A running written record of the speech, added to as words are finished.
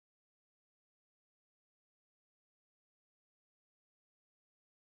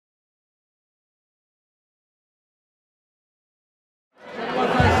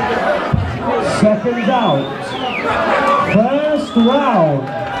Seconds out. First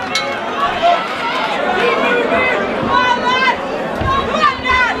round.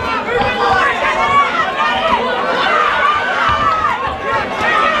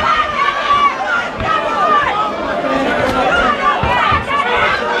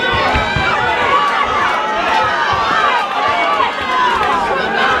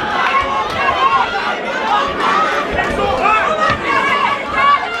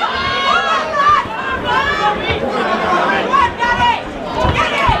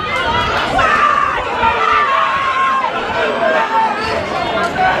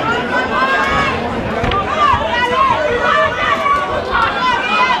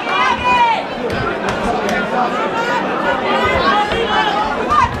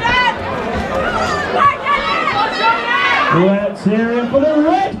 Let's hear it for the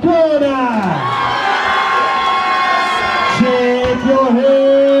red corner. Shake your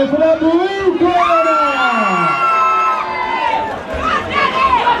head for the blue corner.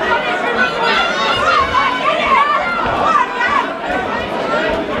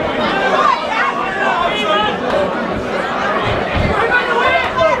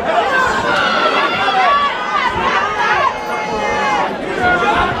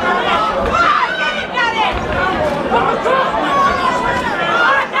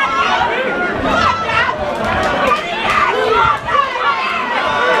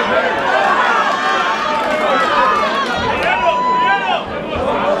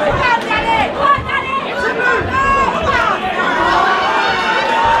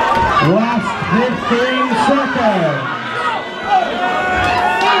 Last 15 seconds.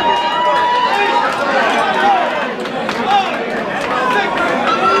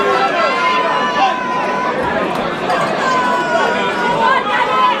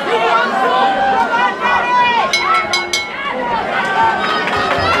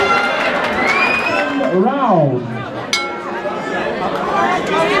 Round.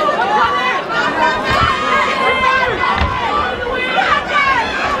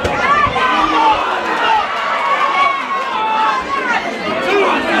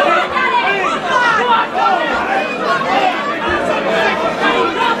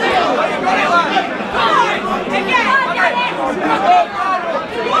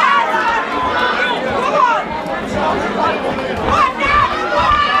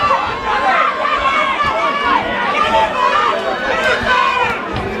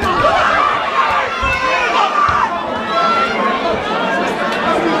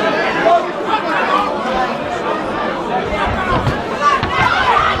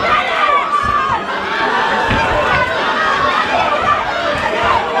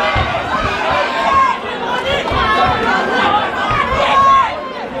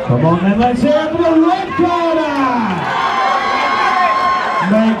 Come on then, let's hear it for the red corner!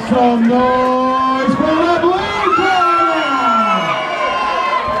 Make some noise for the blue corner!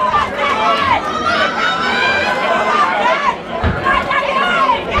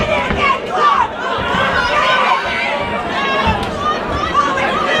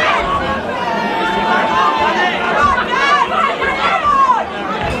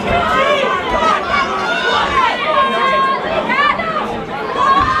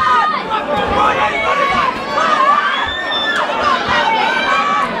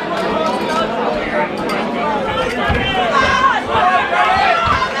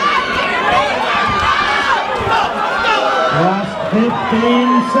 Last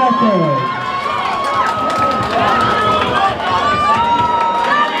 15 seconds.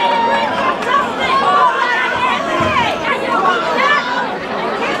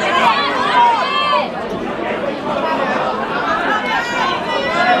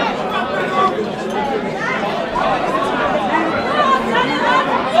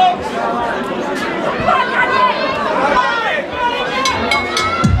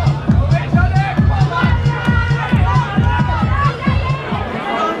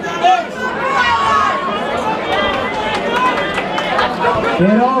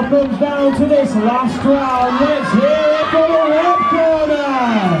 It all comes down to this last round. Let's hear it for the red corner.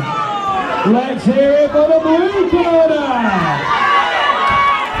 Let's hear it for the blue corner.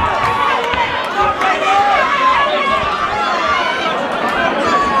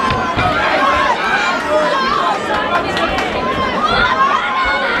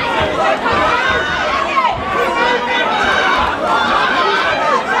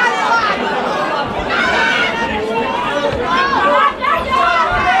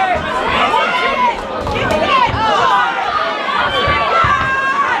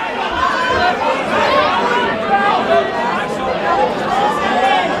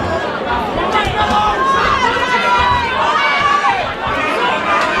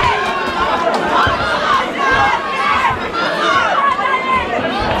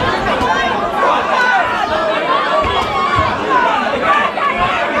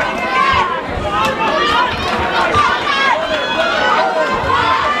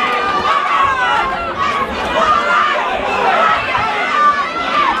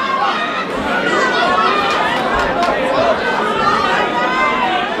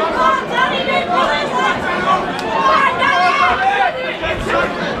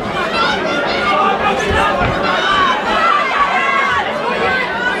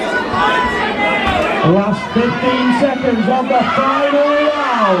 Last 15 seconds of the final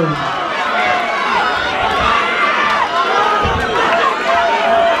round.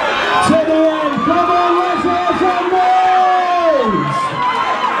 To the end, come on, let's hear some noise!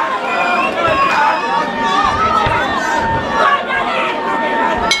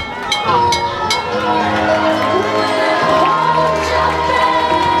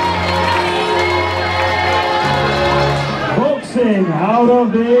 Boxing out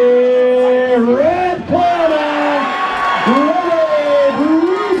of the ring.